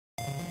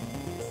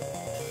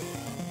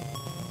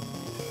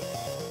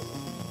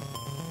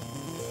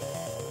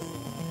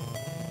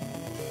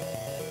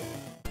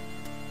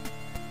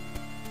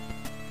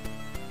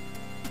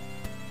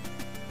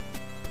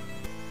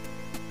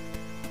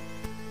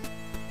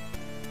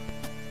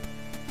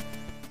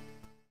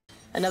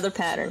another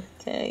pattern.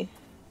 Okay.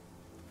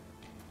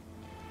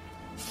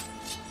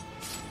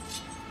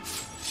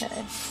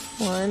 Okay.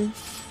 One.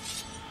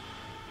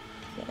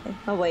 Okay.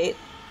 I'll wait.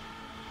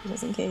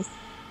 Just in case.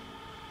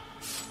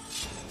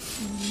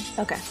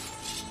 Okay.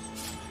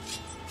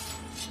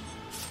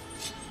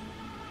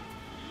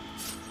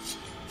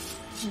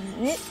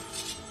 Alright.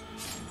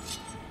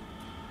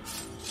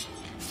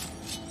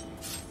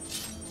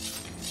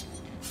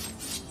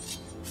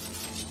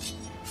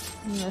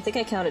 I think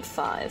I counted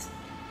 5.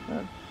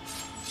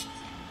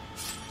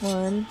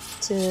 1,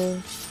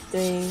 2,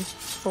 3,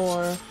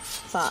 4,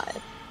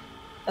 5.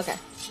 Okay,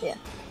 yeah.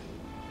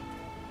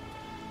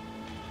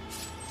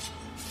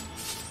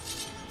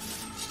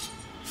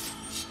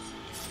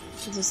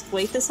 Just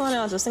wait this one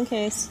out just in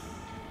case.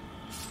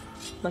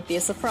 Might be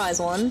a surprise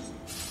one.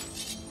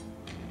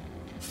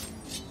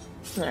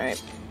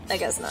 Alright, I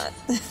guess not.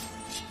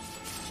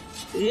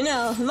 You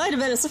know, it might have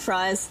been a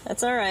surprise.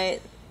 That's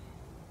alright.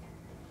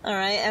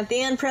 Alright, at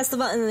the end, press the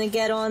button to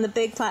get on the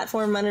big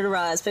platform when it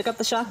arrives. Pick up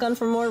the shotgun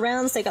for more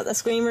rounds, take out the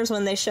screamers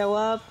when they show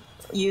up.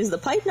 Use the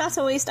pipe not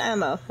to waste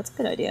ammo. That's a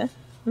good idea.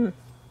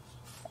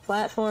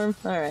 Platform,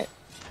 alright.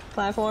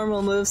 Platform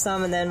will move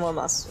some and then more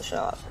monsters will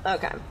show up.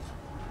 Okay.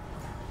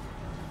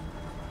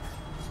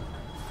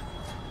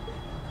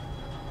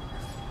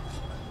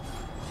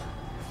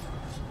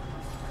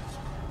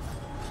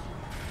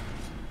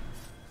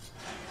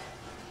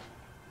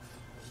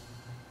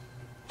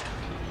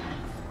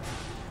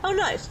 Oh,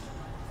 nice.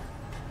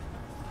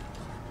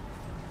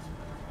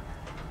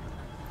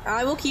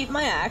 I will keep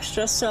my axe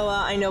just so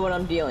I know what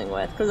I'm dealing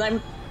with. Because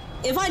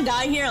if I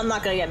die here, I'm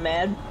not gonna get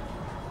mad.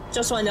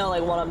 Just so I know,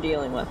 like, what I'm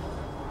dealing with.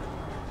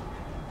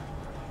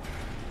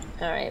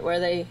 Alright, where are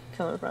they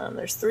coming from?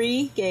 There's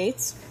 3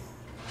 gates.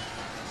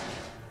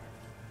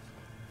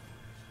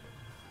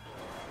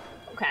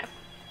 Okay.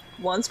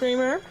 1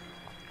 screamer.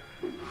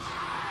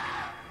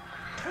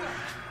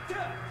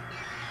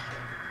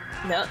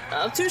 No,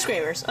 oh, 2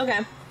 screamers. Okay.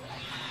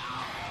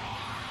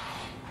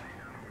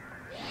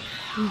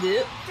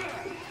 Yep.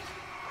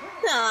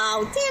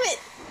 No, damn it!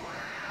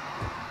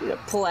 You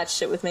gotta pull that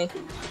shit with me.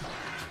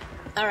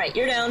 Alright,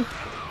 you're down.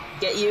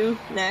 Get you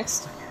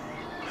next.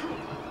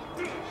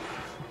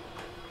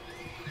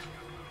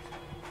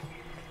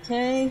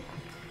 Okay.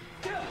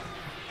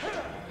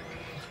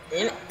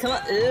 Damn it, come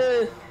on.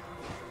 Ugh.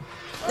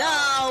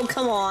 No,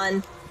 come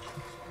on.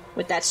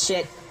 With that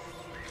shit.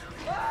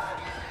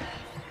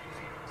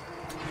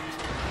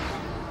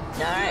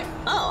 Alright.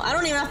 Oh, I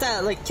don't even have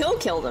to, like,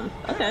 kill them.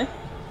 Okay.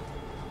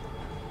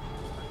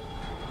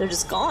 They're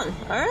just gone.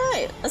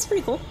 Alright, that's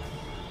pretty cool.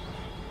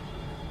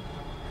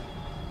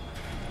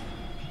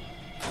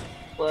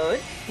 Whoa.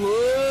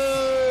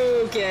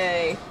 Whoa,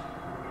 okay.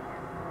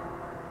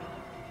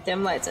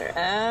 Dim lights are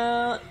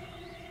out.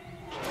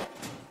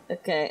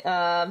 Okay,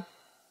 find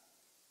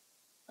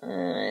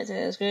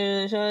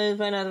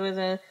out with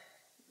a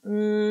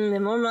the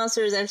more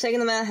monsters. I'm taking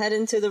them out. Head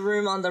into the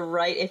room on the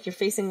right if you're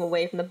facing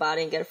away from the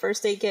body and get a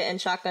first aid kit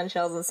and shotgun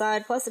shells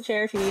inside, plus a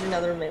chair if you need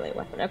another melee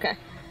weapon. Okay.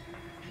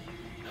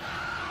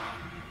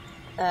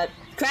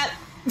 Crap!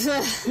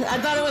 I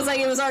thought it was like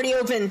it was already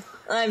open.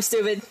 I'm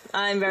stupid.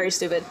 I'm very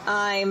stupid.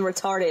 I'm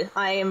retarded.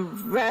 I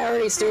am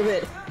very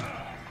stupid.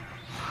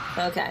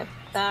 Okay.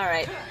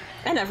 Alright.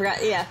 And I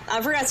forgot, yeah.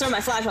 I forgot to turn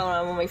my flashlight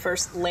on when we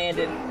first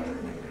landed.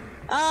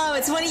 Oh,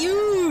 it's one of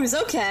yous!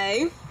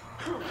 Okay.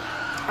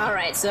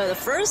 Alright, so the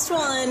first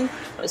one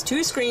was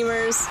 2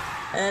 screamers,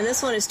 and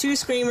this one is 2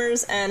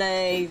 screamers and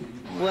a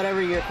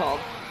whatever you're called.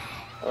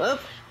 Whoop.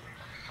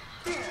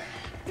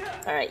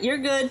 Alright, you're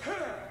good.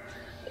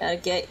 Gotta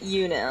get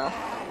you now.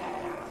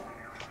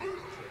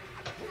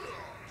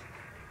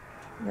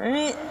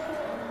 Alright.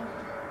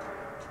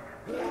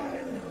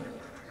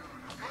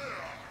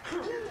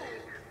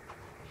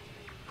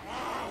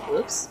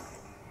 Whoops.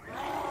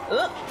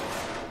 Oh!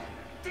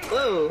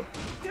 Whoa!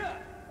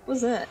 What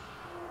was that?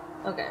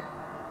 Okay.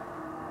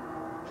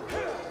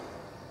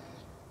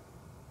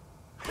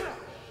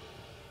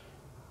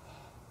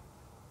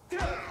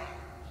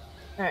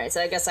 Alright,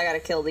 so I guess I gotta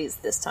kill these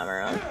this time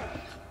around.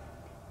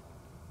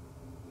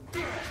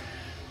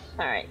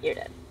 Alright, you're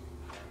dead.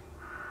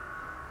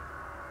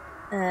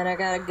 And I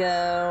gotta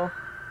go...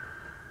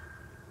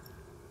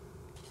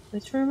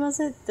 Which room was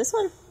it? This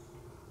one?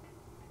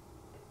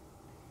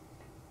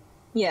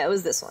 Yeah, it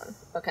was this one.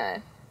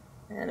 Okay.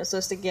 And I'm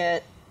supposed to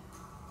get...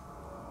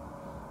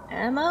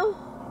 ammo?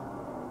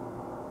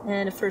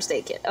 And a first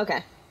aid kit.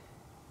 Okay.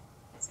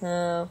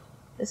 So...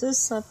 this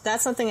is...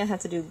 that's something I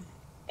have to do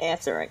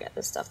after I get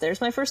this stuff. There's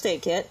my first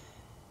aid kit.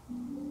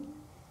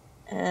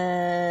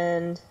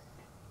 And...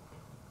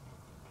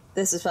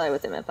 this is probably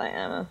what they meant by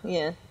ammo.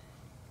 Yeah.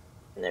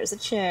 And there's a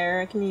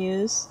chair I can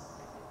use.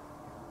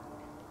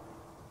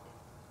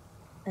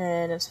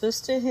 And I'm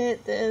supposed to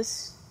hit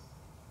this.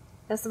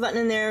 Press the button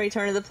in there,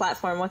 return to the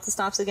platform. Once it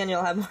stops again,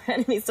 you'll have more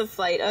enemies to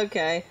fight.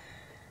 Okay.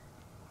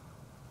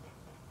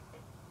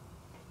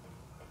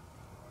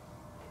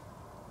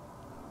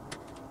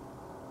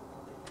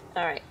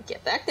 Alright,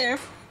 get back there.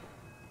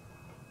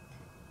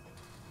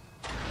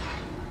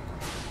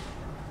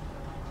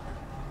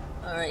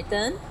 Alright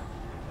then.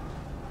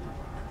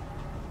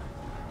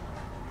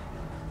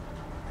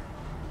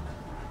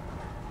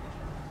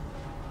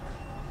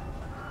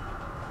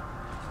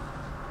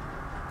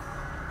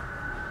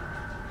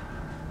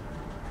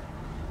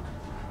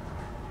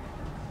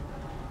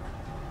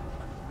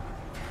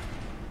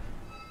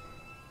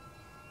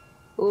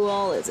 Who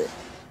all is it?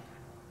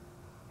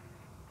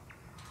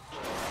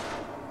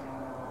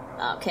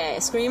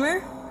 Okay,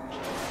 Screamer.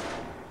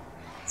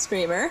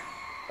 Screamer.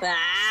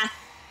 Ah!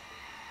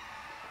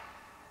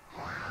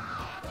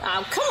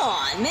 Oh, come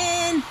on,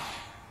 man!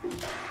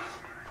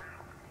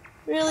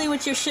 Really,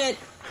 with your shit?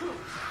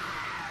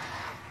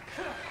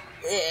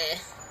 Yeah.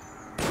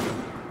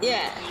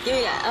 Yeah, give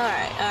me that.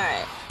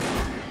 Alright.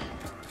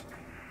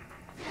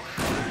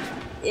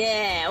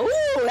 Yeah, woo!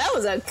 That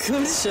was a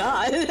good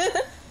shot.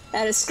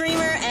 Had a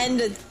Screamer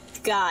and a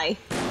guy.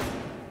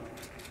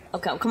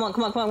 Okay, come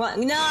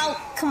on. No!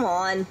 Come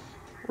on.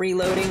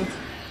 Reloading.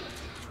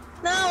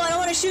 No, I don't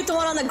want to shoot the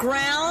one on the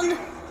ground.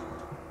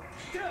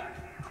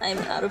 I'm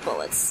out of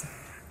bullets.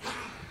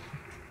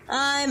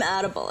 I'm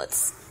out of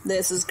bullets.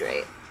 This is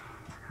great.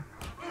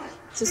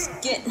 Just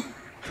get...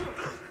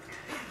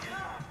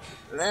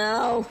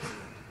 No.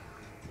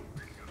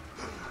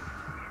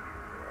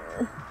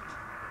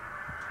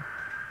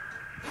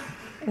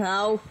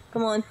 No,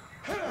 come on.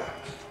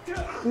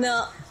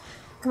 No,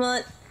 come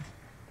on.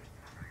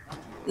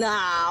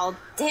 No,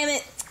 damn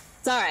it.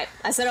 It's alright.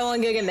 I said I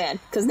wasn't gonna get mad.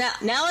 Because now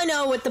I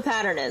know what the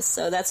pattern is,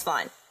 so that's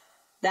fine.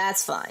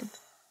 That's fine.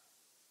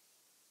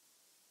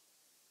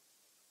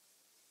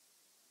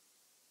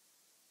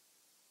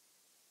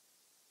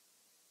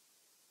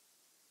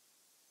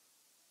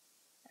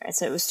 Alright,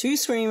 so it was 2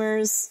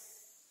 Screamers.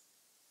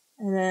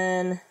 And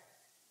then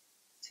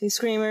 2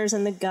 Screamers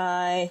and the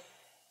guy.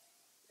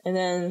 And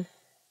then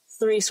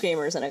 3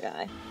 Screamers and a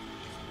guy.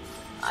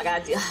 I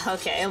got...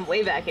 Okay, I'm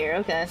way back here.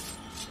 Okay.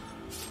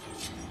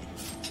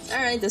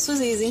 Alright, this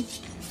was easy.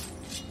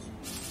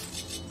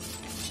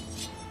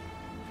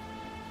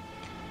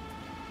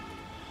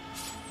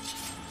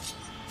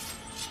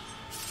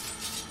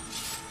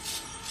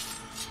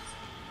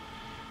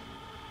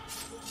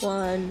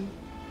 One.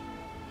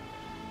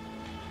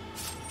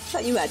 I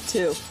thought you had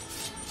 2.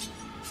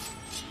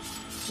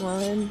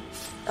 1.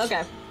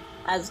 Okay.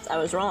 I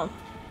was wrong.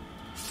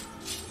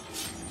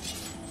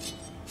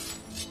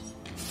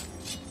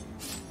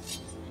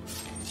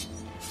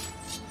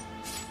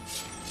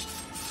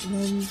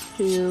 1,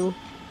 2.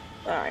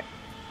 Alright.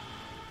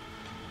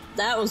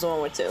 That was the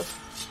one with 2.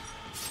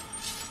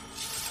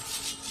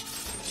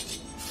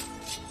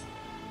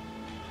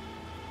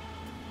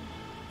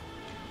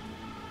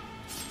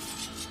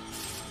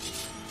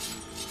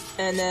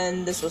 And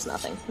then this was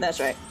nothing. That's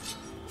right.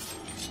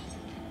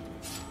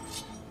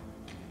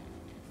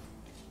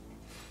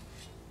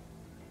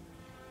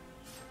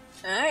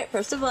 Alright,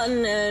 press the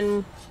button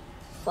and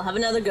we'll have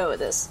another go at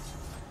this.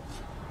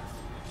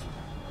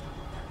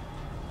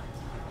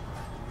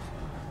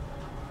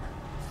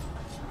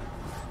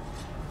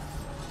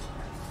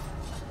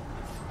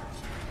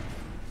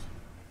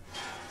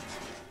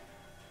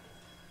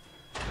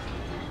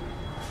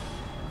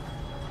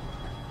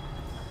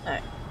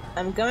 Alright,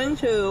 I'm going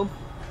to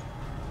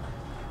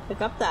pick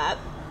up that.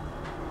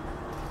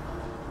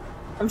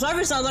 I'm sorry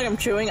if it sounds like I'm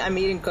chewing, I'm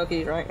eating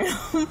cookies right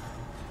now.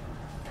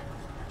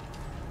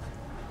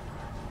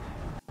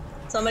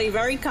 Somebody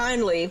very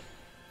kindly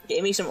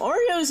gave me some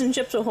Oreos and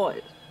Chips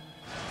Ahoy.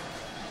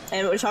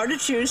 And it was hard to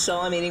choose,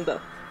 so I'm eating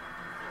both.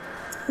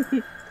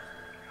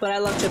 But I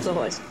love Chips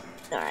Ahoy's.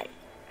 Alright.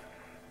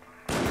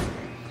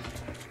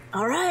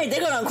 Alright, they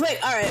go down quick.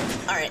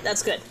 Alright,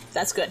 that's good.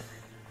 That's good.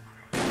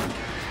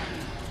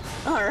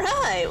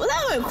 Alright, well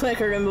that went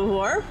quicker than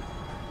before.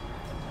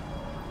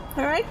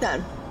 Alright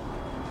then.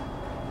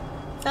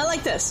 I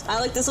like this.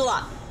 I like this a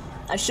lot.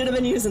 I should have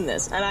been using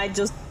this, and I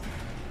just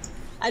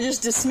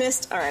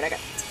dismissed... Alright, I got...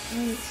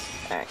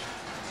 Alright.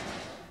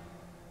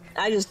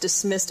 I just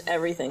dismissed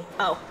everything.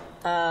 Oh,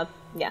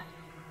 yeah.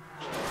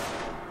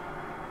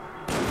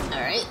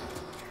 Alright.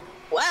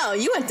 Wow,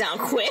 you went down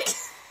quick!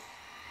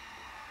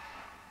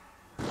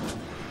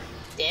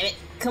 Damn it.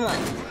 Come on.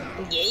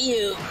 Get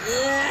you.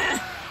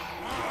 Ugh.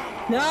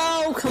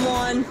 No, come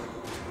on.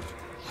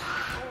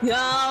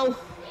 No.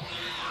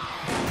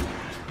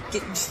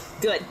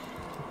 Good.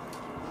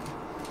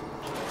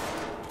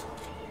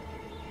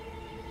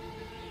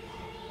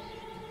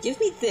 Give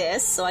me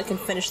this so I can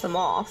finish them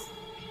off.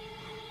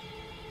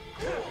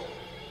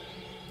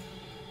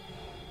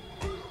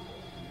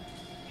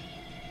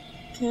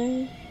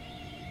 Okay.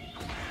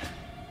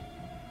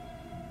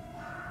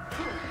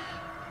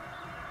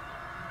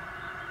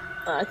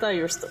 I thought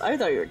you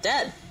were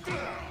dead.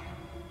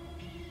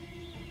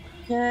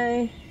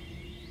 Okay.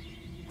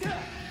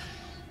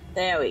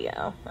 There we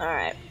go.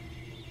 Alright.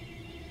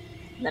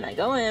 Then I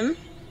go in,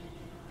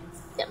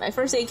 get my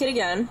first aid kit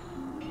again.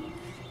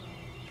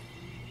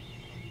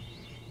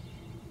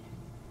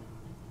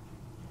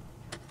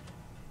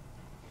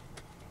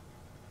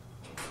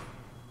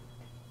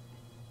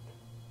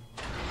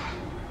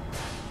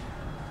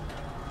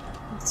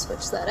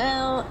 Switch that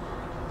out.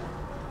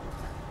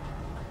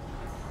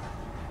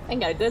 I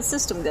got a good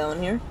system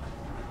going here.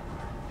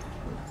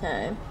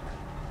 Okay.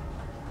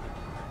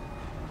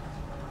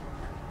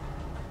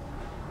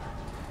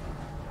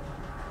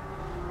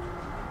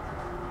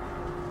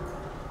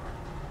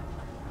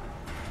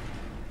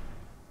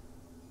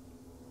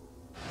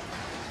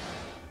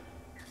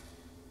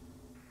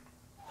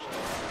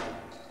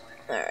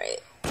 Alright.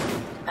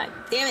 God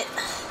damn it.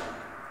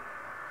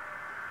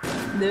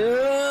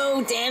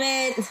 No, damn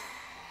it.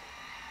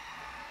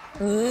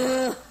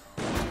 Ugh.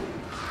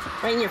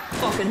 Right in your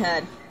fucking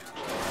head.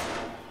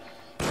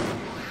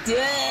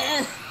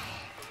 Yeah.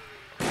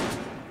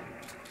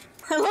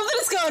 I love that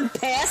it's going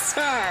past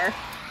her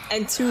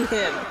and to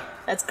him.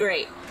 That's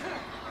great.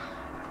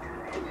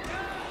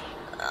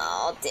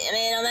 Oh, damn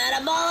it, I'm out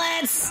of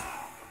bullets!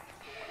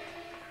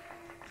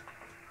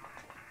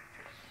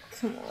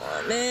 Come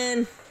on,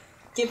 man.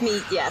 Give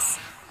me, yes.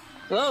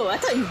 Whoa, I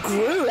thought you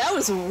grew. That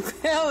was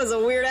a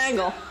weird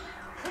angle.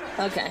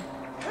 Okay.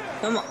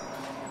 Come on.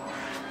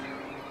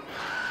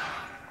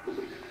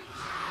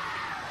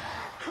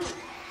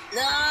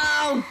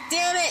 No!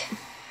 Damn it!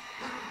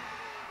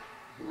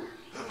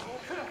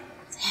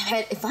 Damn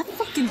it, if I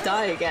fucking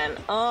die again.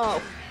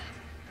 Oh.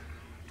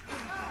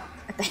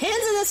 At the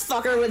hands of this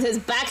fucker with his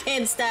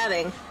backhand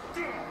stabbing.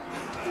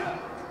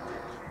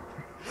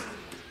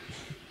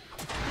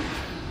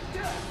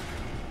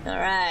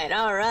 Alright,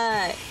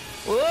 alright.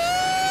 Whoa!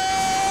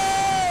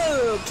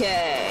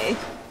 Okay.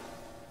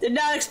 Did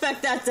not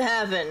expect that to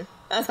happen.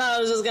 I thought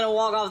I was just gonna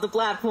walk off the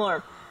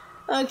platform.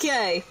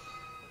 Okay.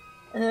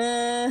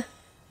 The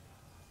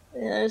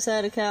other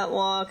side of the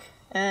catwalk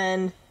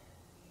and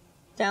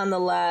down the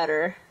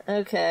ladder.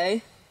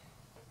 Okay.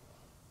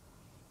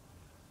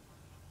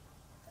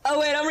 Oh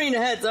wait, I'm reading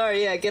ahead.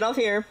 Sorry, yeah, get off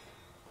here.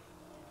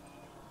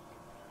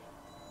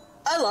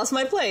 I lost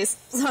my place.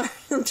 Sorry,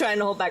 I'm trying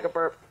to hold back a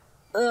burp.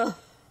 Ugh.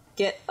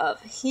 Get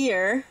up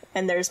here,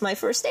 and there's my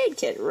first aid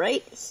kit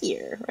right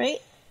here,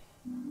 right?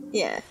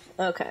 Yeah,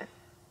 okay.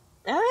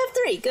 Now I have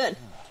 3, good.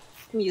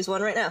 I'm gonna use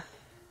one right now.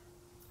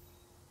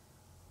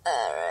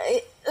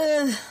 Alright.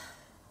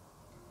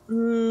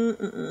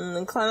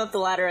 Climb up the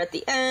ladder at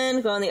the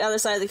end, go on the other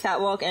side of the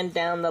catwalk, and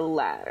down the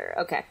ladder.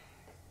 Okay.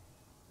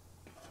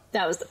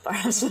 That was the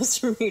part I was supposed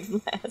to read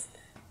last.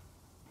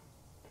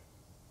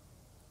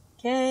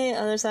 Okay,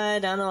 other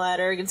side, down the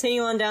ladder.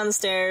 Continue on down the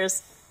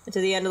stairs to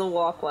the end of the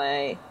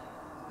walkway.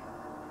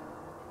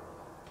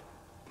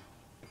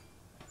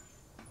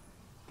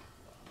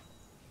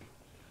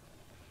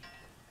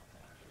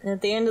 And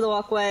at the end of the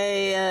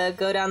walkway,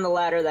 go down the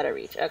ladder that I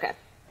reach. Okay.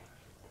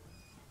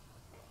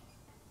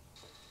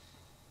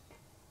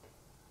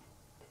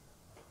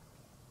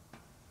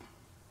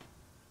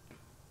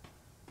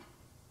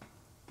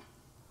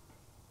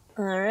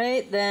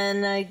 Alright,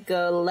 then I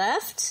go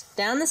left,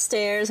 down the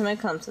stairs when I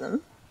come to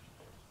them.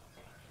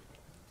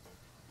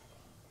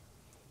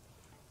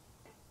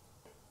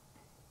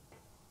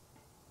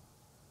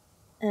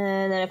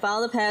 And then I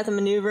follow the path and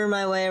maneuver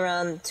my way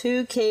around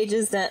 2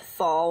 cages that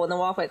fall. When the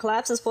walkway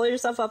collapses, pull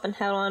yourself up and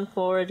head on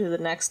forward to the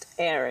next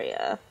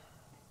area.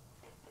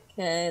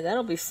 Okay,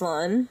 that'll be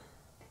fun.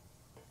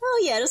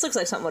 Oh yeah, this looks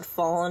like something would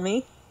fall on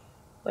me.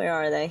 Where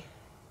are they?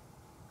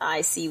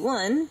 I see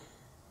one.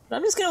 But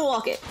I'm just gonna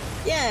walk it.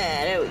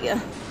 Yeah, there we go.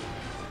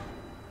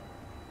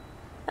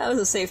 That was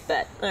a safe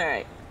bet.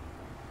 Alright.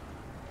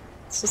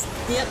 It's just,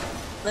 yep.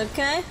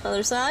 Okay,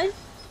 other side.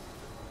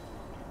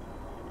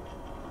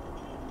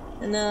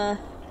 And,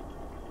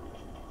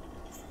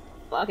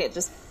 fuck it,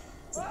 just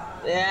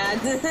yeah.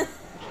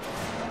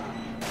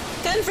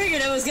 Kinda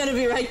figured it was gonna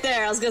be right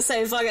there. I was gonna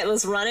say, fuck it,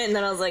 let's run it, and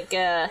then I was like,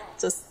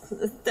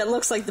 just, that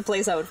looks like the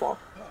place I would fall.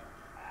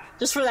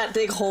 Just for that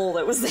big hole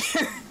that was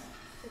there.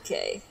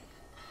 Okay.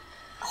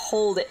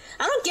 Hold it.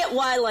 I don't get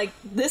why, like,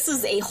 this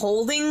is a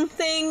holding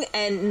thing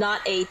and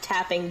not a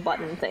tapping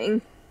button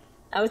thing.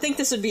 I would think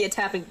this would be a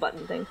tapping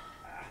button thing.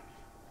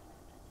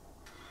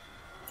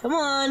 Come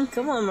on,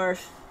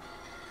 Murph.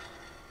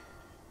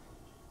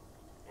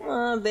 Come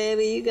on,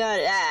 baby, you got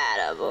it.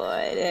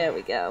 Attaboy. There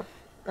we go.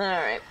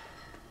 Alright.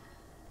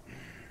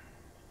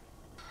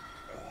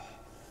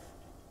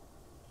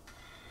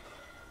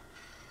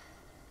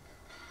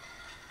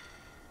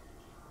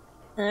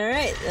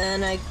 Alright,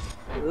 then I...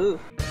 Ooh.